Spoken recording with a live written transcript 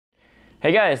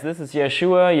Hey guys, this is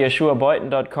Yeshuah,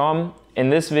 YeshuahBoyton.com.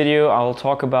 In this video, I'll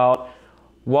talk about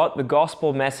what the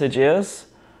gospel message is,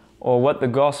 or what the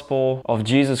gospel of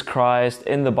Jesus Christ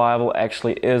in the Bible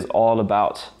actually is all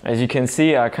about. As you can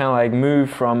see, I kind of like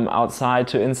moved from outside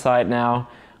to inside now.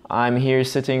 I'm here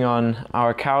sitting on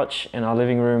our couch in our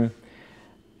living room,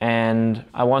 and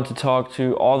I want to talk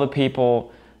to all the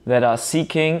people that are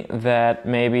seeking, that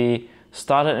maybe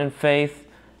started in faith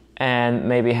and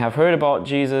maybe have heard about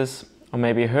Jesus, or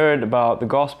maybe heard about the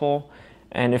gospel.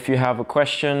 And if you have a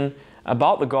question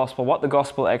about the gospel, what the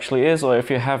gospel actually is, or if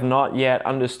you have not yet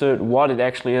understood what it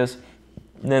actually is,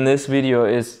 then this video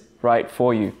is right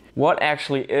for you. What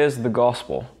actually is the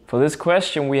gospel? For this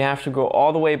question, we have to go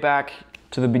all the way back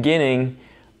to the beginning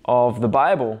of the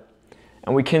Bible.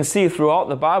 And we can see throughout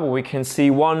the Bible, we can see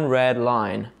one red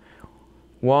line,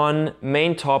 one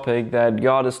main topic that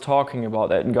God is talking about,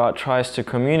 that God tries to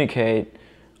communicate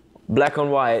black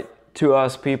and white to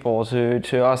us people,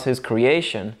 to us, His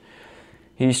creation.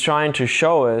 He's trying to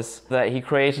show us that He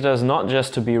created us not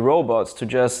just to be robots, to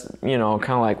just, kind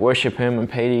of like worship Him and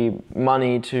pay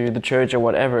money to the church or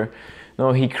whatever.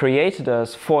 No, He created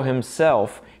us for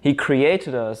Himself. He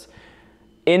created us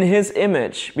in His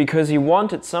image because He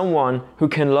wanted someone who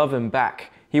can love Him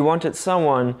back. He wanted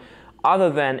someone other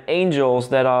than angels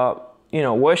that are,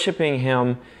 worshiping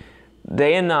Him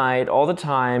day and night, all the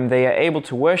time. They are able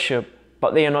to worship,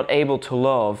 but they are not able to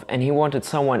love. And He wanted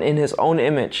someone in His own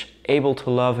image, able to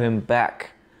love Him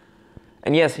back.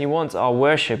 And yes, He wants our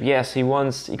worship. Yes, He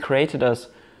created us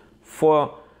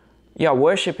for,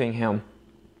 worshiping Him.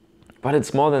 But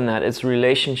it's more than that. It's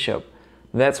relationship.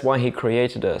 That's why He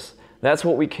created us. That's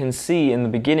what we can see in the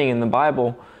beginning in the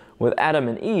Bible with Adam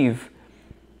and Eve.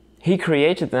 He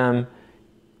created them,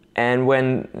 and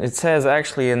when it says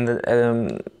actually in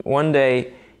the one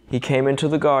day He came into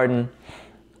the garden,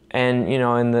 and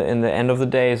in the end of the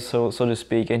days, so to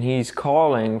speak, and He's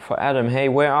calling for Adam, hey,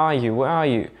 where are you? Where are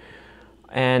you?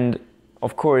 And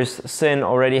of course, sin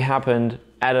already happened.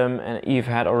 Adam and Eve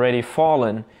had already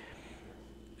fallen,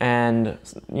 and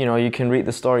you can read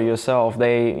the story yourself.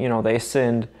 They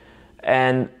sinned,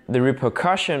 and the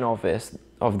repercussion of this,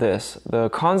 the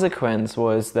consequence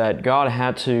was that God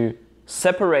had to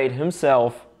separate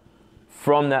Himself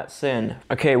from that sin.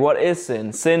 Okay, what is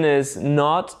sin? Sin is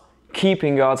not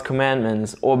keeping God's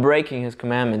commandments or breaking His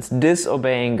commandments,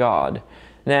 disobeying God.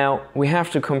 Now, we have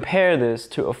to compare this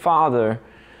to a father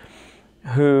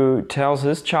who tells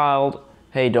his child,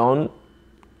 hey, don't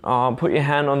put your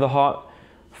hand on the hot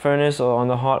furnace or on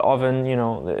the hot oven,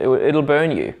 it'll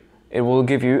burn you. It will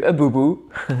give you a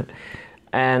boo-boo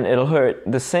and it'll hurt.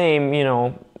 The same,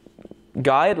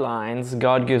 guidelines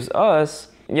God gives us,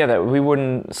 that we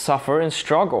wouldn't suffer and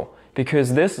struggle,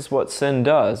 because this is what sin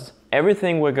does.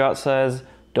 Everything where God says,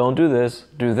 don't do this,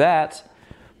 do that,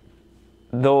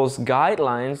 those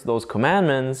guidelines, those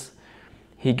commandments,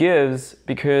 He gives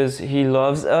because He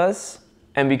loves us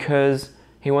and because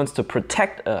He wants to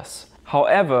protect us.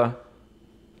 However,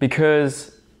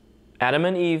 because Adam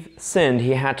and Eve sinned,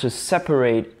 He had to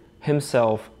separate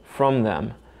Himself from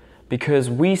them. Because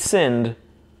we sinned,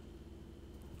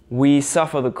 we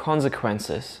suffer the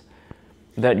consequences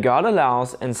that God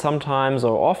allows, and sometimes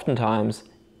or oftentimes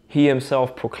He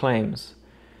Himself proclaims.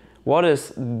 What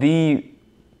is the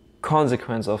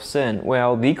consequence of sin?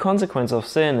 Well, the consequence of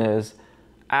sin is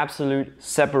absolute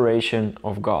separation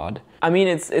of God. I mean,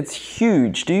 it's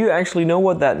huge. Do you actually know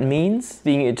what that means?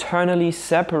 Being eternally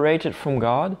separated from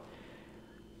God?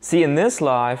 See, in this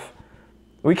life,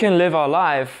 we can live our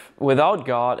life without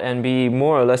God and be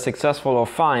more or less successful or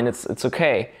fine. It's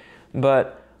okay.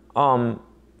 But,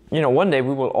 one day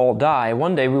we will all die.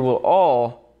 One day we will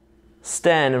all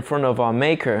stand in front of our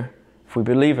Maker, if we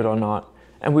believe it or not,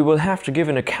 and we will have to give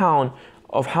an account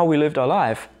of how we lived our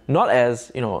life. Not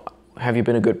as, have you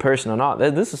been a good person or not?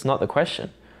 This is not the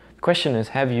question. The question is,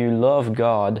 have you loved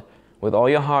God with all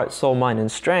your heart, soul, mind,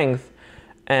 and strength,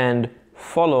 and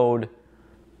followed,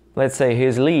 let's say,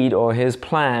 His lead or His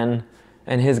plan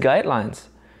and His guidelines?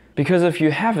 Because if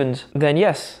you haven't, then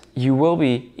yes, you will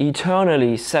be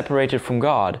eternally separated from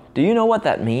God. Do you know what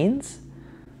that means?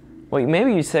 Well,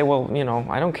 maybe you say, well,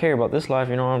 I don't care about this life,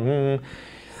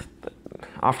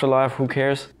 afterlife, who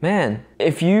cares? Man,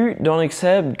 if you don't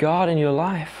accept God in your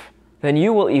life, then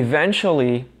you will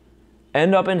eventually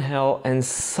end up in hell and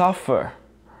suffer.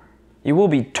 You will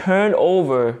be turned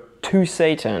over to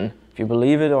Satan, if you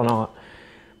believe it or not,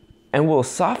 and will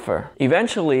suffer.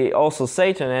 Eventually, also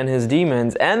Satan and his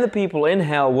demons and the people in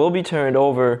hell will be turned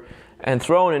over and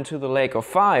thrown into the lake of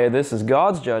fire. This is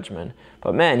God's judgment.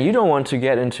 But man, you don't want to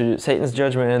get into Satan's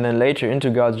judgment and then later into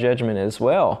God's judgment as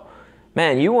well.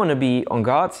 Man, you want to be on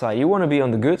God's side. You want to be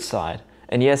on the good side.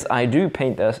 And yes, I do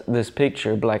paint this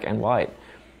picture black and white.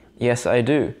 Yes, I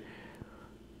do.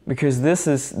 Because this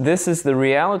is the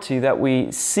reality that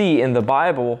we see in the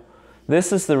Bible.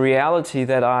 This is the reality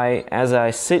that I, as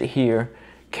I sit here,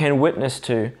 can witness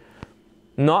to.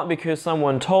 Not because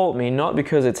someone told me, not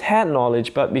because it's head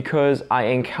knowledge, but because I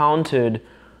encountered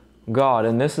God.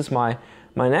 And this is my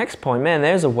next point. Man,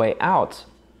 there's a way out.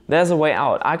 There's a way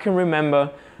out. I can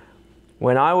remember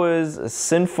when I was a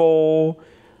sinful,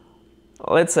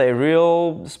 let's say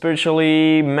real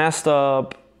spiritually messed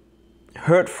up,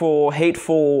 hurtful,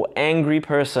 hateful, angry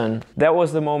person. That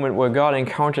was the moment where God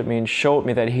encountered me and showed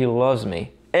me that He loves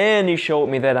me. And He showed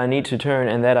me that I need to turn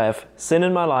and that I have sin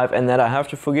in my life and that I have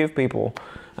to forgive people.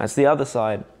 That's the other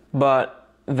side. But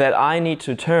that I need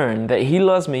to turn, that He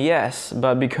loves me, yes,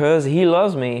 but because He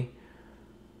loves me,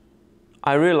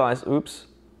 I realized, oops,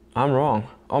 I'm wrong.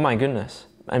 Oh my goodness.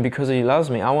 And because He loves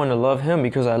me, I want to love Him.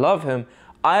 Because I love Him,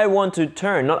 I want to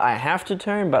turn. Not I have to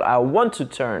turn, but I want to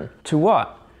turn. To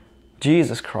what?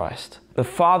 Jesus Christ. The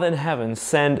Father in heaven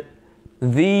sent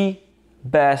the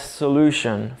best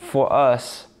solution for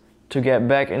us to get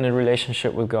back in a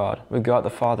relationship with God the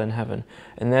Father in heaven.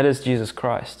 And that is Jesus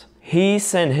Christ. He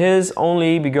sent His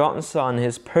only begotten Son,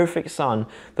 His perfect Son,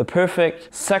 the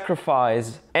perfect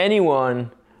sacrifice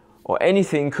anyone or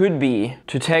anything could be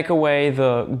to take away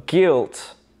the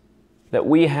guilt that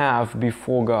we have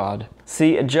before God.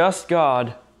 See, a just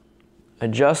God, a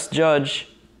just judge,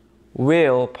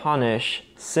 will punish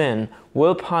sin,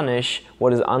 will punish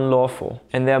what is unlawful.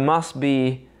 And there must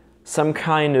be some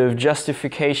kind of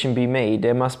justification be made.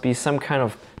 There must be some kind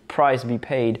of price be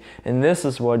paid. And this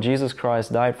is what Jesus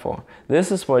Christ died for.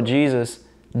 This is what Jesus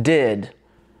did.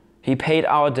 He paid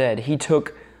our debt. He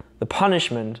took the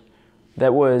punishment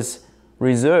that was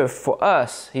reserved for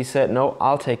us. He said, no,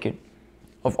 I'll take it,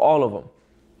 of all of them.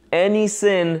 Any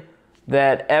sin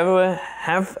that ever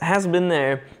has been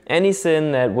there, any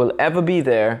sin that will ever be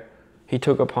there, He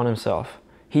took upon Himself.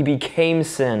 He became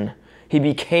sin. He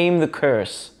became the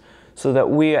curse so that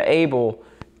we are able,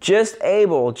 just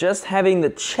having the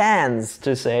chance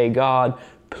to say, God,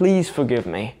 please forgive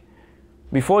me.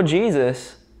 Before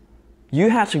Jesus, you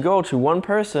had to go to one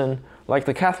person, like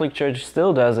the Catholic Church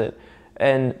still does it,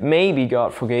 and maybe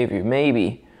God forgave you,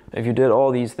 maybe, if you did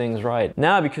all these things right.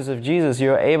 Now, because of Jesus,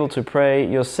 you're able to pray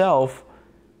yourself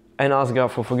and ask God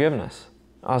for forgiveness.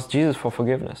 Ask Jesus for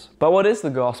forgiveness. But what is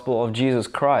the gospel of Jesus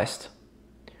Christ?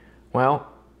 Well,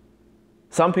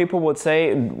 some people would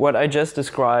say what I just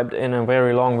described in a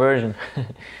very long version.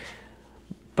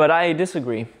 But I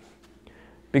disagree.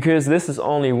 Because this is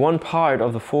only one part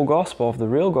of the full gospel, of the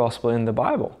real gospel in the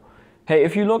Bible. Hey,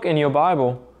 if you look in your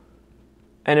Bible,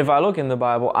 and if I look in the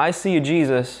Bible, I see a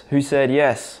Jesus who said,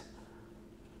 yes,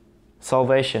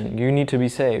 salvation, you need to be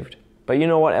saved. But you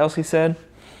know what else He said?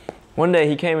 One day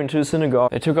He came into a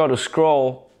synagogue, they took out a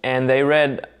scroll and they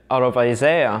read out of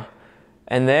Isaiah.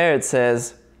 And there it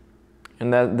says,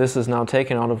 and that this is now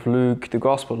taken out of Luke, the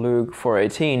Gospel Luke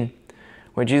 4:18,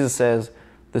 where Jesus says,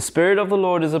 the Spirit of the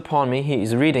Lord is upon me, He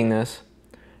is reading this,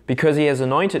 because He has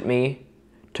anointed me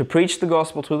to preach the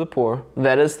gospel to the poor.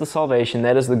 That is the salvation,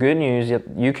 that is the good news, that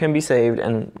you can be saved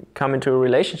and come into a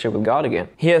relationship with God again.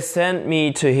 He has sent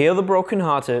me to heal the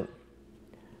brokenhearted,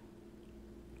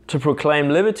 to proclaim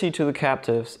liberty to the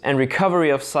captives and recovery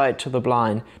of sight to the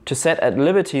blind, to set at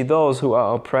liberty those who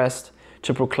are oppressed,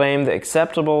 to proclaim the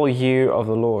acceptable year of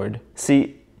the Lord.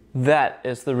 See, that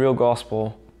is the real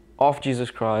gospel of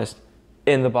Jesus Christ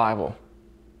in the Bible.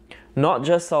 Not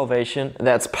just salvation,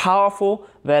 that's powerful,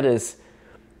 that is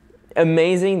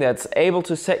amazing, that's able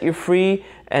to set you free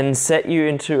and set you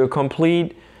into a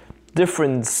complete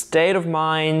different state of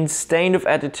mind, state of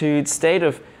attitude, state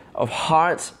of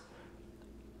heart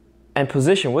and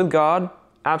position with God.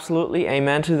 Absolutely,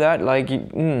 amen to that. Like,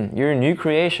 you're a new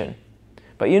creation.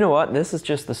 But you know what? This is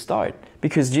just the start.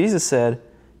 Because Jesus said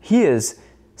He is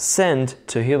sent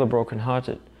to heal the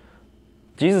brokenhearted.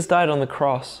 Jesus died on the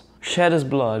cross, shed His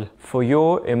blood for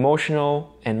your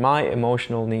emotional and my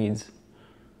emotional needs.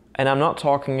 And I'm not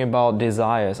talking about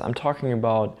desires. I'm talking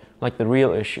about like the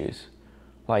real issues,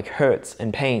 like hurts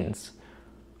and pains,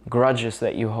 grudges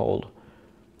that you hold,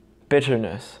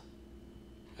 bitterness,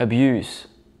 abuse.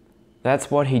 That's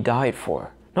what He died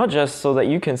for. Not just so that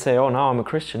you can say, oh, now I'm a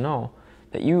Christian. No,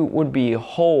 that you would be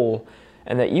whole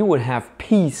and that you would have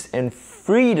peace and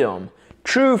freedom,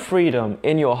 true freedom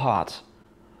in your heart.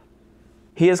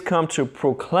 He has come to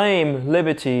proclaim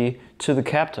liberty to the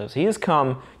captives. He has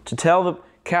come to tell the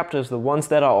captives, the ones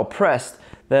that are oppressed,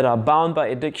 that are bound by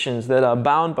addictions, that are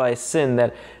bound by sin,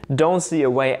 that don't see a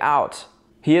way out.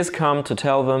 He has come to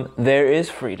tell them there is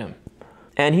freedom.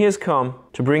 And he has come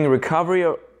to bring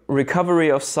recovery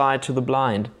of sight to the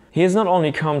blind. He has not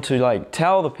only come to like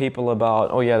tell the people about,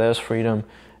 oh yeah, there's freedom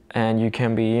and you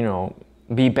can be,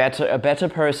 be a better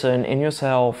person in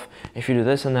yourself if you do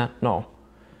this and that. No.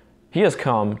 He has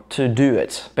come to do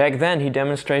it. Back then he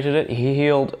demonstrated it. He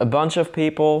healed a bunch of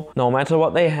people, no matter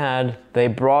what they had. They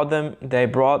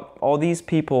brought all these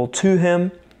people to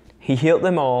him. He healed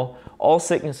them all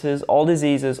sicknesses, all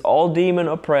diseases, all demon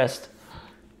oppressed.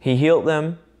 He healed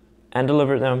them and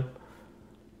delivered them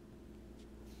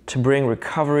to bring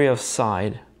recovery of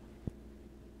sight.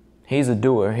 He's a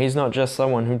doer. He's not just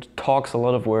someone who talks a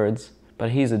lot of words,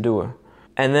 but he's a doer.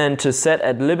 And then to set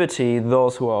at liberty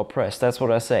those who are oppressed. That's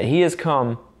what I said. He has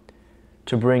come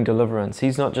to bring deliverance.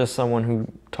 He's not just someone who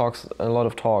talks a lot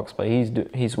of talks, but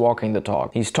he's walking the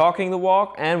talk. He's talking the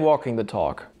walk and walking the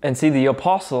talk. And see, the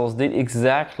apostles did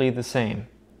exactly the same.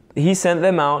 He sent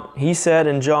them out. He said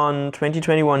in John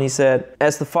 20:21, he said,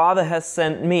 as the Father has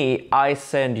sent me, I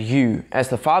send you. As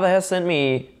the Father has sent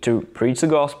me to preach the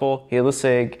gospel, heal the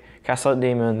sick, cast out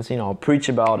demons, preach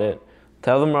about it,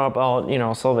 tell them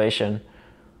about, salvation.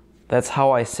 That's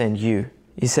how I send you.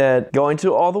 He said, go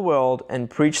into all the world and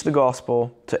preach the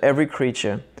gospel to every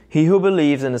creature. He who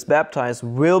believes and is baptized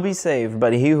will be saved,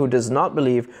 but he who does not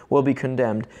believe will be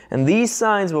condemned. And these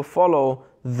signs will follow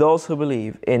those who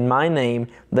believe. In my name,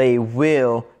 they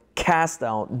will cast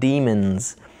out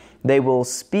demons. They will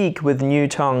speak with new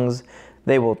tongues.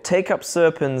 They will take up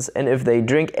serpents, and if they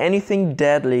drink anything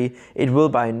deadly, it will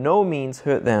by no means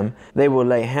hurt them. They will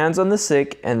lay hands on the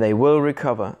sick, and they will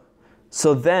recover.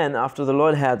 So then, after the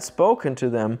Lord had spoken to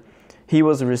them, he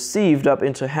was received up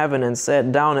into heaven and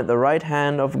sat down at the right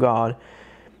hand of God.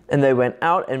 And they went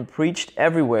out and preached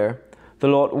everywhere, the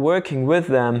Lord working with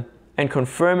them and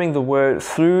confirming the word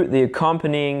through the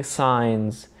accompanying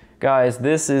signs. Guys,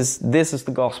 this is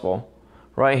the gospel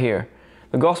right here.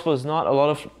 The gospel is not a lot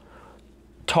of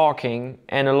talking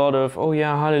and a lot of, oh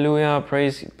yeah, hallelujah,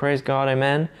 praise God,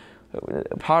 amen.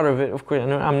 Part of it, of course,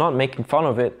 I'm not making fun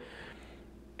of it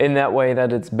in that way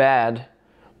that it's bad.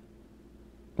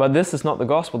 But this is not the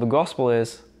gospel. The gospel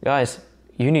is, guys,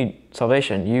 you need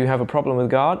salvation. You have a problem with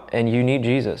God and you need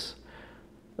Jesus.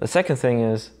 The second thing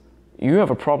is, you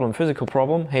have a problem, physical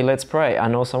problem. Hey, let's pray. I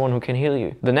know someone who can heal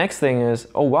you. The next thing is,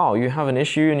 oh wow, you have an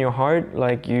issue in your heart,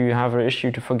 like you have an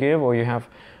issue to forgive, or you have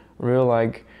real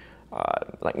like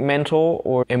mental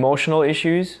or emotional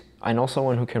issues. I know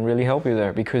someone who can really help you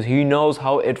there because he knows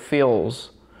how it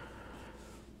feels.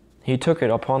 He took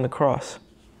it upon the cross.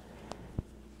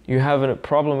 You have a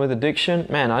problem with addiction?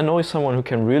 Man, I know someone who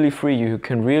can really free you, who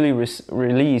can really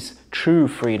release true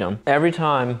freedom. Every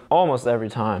time, almost every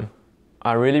time,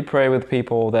 I really pray with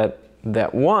people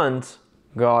that want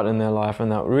God in their life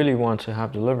and that really want to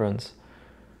have deliverance.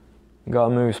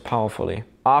 God moves powerfully.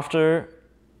 After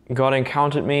God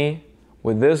encountered me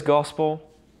with this gospel,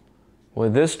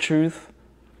 with this truth,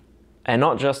 and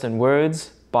not just in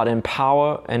words, but in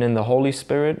power and in the Holy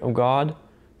Spirit of God,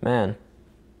 man,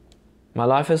 my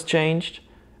life has changed.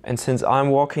 And since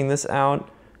I'm walking this out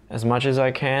as much as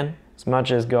I can, as much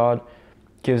as God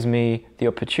gives me the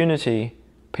opportunity,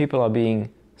 people are being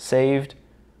saved,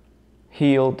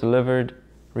 healed, delivered,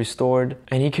 restored,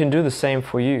 and He can do the same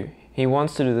for you. He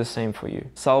wants to do the same for you.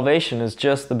 Salvation is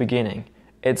just the beginning.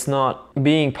 It's not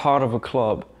being part of a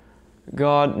club.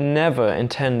 God never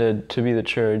intended to be the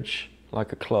church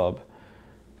like a club.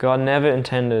 God never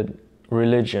intended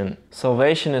religion.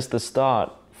 Salvation is the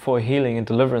start for a healing and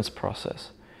deliverance process.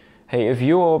 Hey, if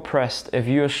you are oppressed, if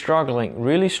you are struggling,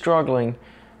 really struggling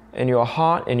in your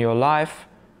heart, in your life,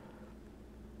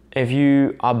 if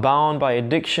you are bound by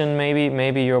addiction,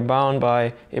 maybe you're bound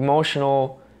by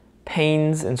emotional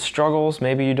pains and struggles,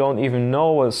 maybe you don't even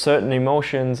know what certain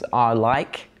emotions are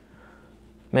like,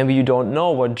 maybe you don't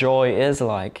know what joy is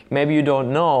like, maybe you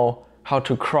don't know how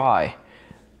to cry.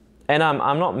 And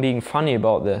I'm not being funny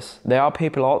about this. There are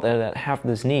people out there that have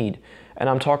this need, and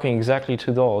I'm talking exactly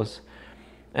to those.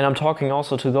 And I'm talking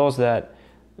also to those that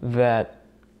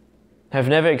have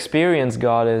never experienced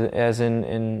God as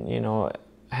in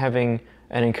having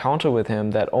an encounter with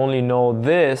Him, that only know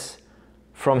this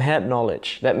from head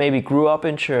knowledge, that maybe grew up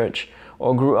in church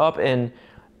or grew up in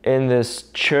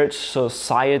this church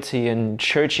society and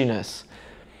churchiness.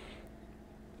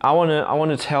 I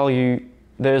want to tell you,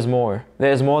 there's more.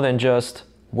 There's more than just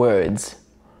words.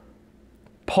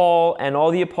 Paul and all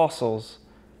the apostles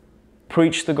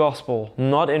preached the gospel,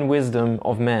 not in wisdom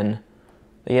of men.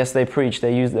 Yes, they preached,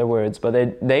 they used their words,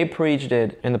 but they preached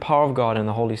it in the power of God and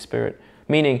the Holy Spirit.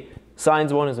 Meaning,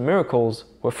 signs, wonders, and miracles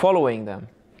were following them.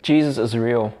 Jesus is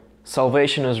real.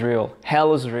 Salvation is real.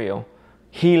 Hell is real.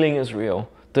 Healing is real.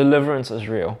 Deliverance is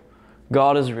real.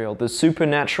 God is real. The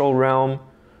supernatural realm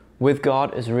with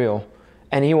God is real.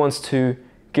 And He wants to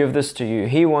give this to you.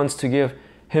 He wants to give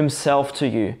Himself to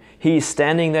you. He's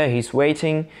standing there, He's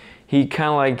waiting. He kind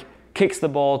of like kicks the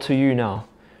ball to you now.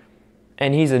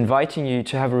 And He's inviting you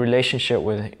to have a relationship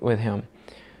with Him.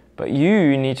 But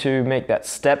you need to make that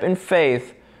step in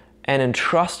faith and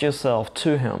entrust yourself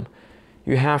to Him.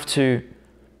 You have to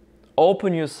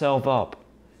open yourself up.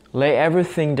 Lay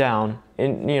everything down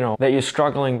that you're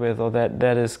struggling with, or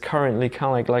that is currently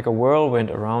kind of like a whirlwind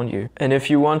around you. And if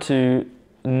you want to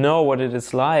know what it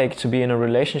is like to be in a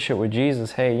relationship with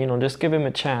Jesus, hey, just give Him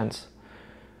a chance.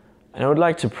 And I would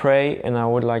like to pray, and I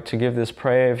would like to give this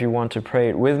prayer. If you want to pray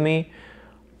it with me,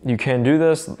 you can do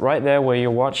this right there where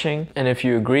you're watching. And if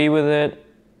you agree with it,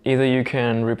 either you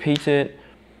can repeat it,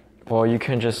 or you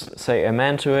can just say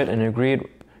amen to it and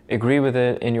agree with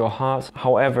it in your heart.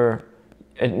 However,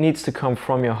 it needs to come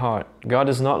from your heart. God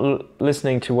is not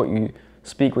listening to what you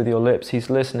speak with your lips. He's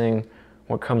listening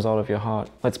what comes out of your heart.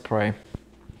 Let's pray.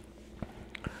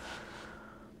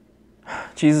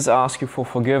 Jesus, I ask you for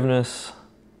forgiveness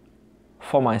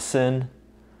for my sin.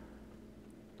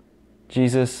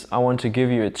 Jesus, I want to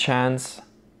give you a chance.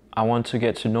 I want to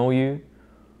get to know you.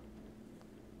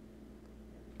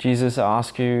 Jesus, I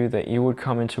ask you that you would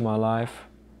come into my life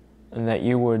and that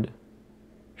you would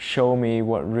show me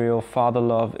what real Father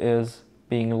love is,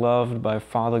 being loved by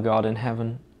Father God in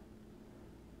heaven.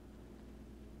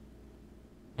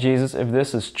 Jesus, if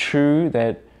this is true,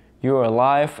 that you're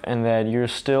alive and that you're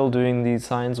still doing these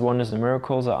signs, wonders, and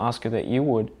miracles, I ask you that you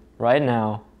would, right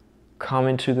now, come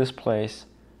into this place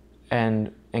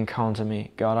and encounter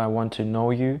me. God, I want to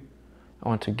know you. I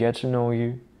want to get to know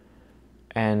you.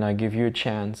 And I give you a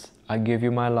chance. I give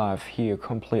you my life here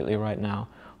completely right now.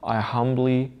 I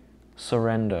humbly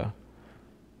surrender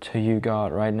to you,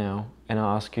 God, right now. And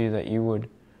I ask you that you would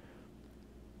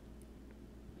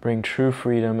bring true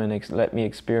freedom and let me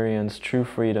experience true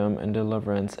freedom and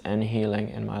deliverance and healing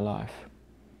in my life.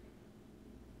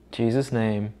 In Jesus'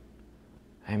 name,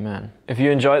 amen. If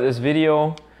you enjoyed this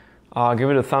video, give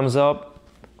it a thumbs up,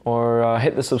 or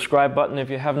hit the subscribe button if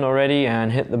you haven't already,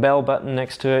 and hit the bell button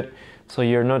next to it so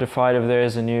you're notified if there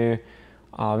is a new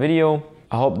video.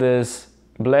 I hope this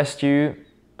blessed you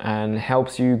and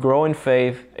helps you grow in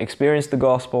faith, experience the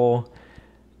gospel,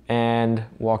 and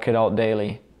walk it out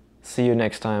daily. See you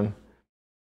next time.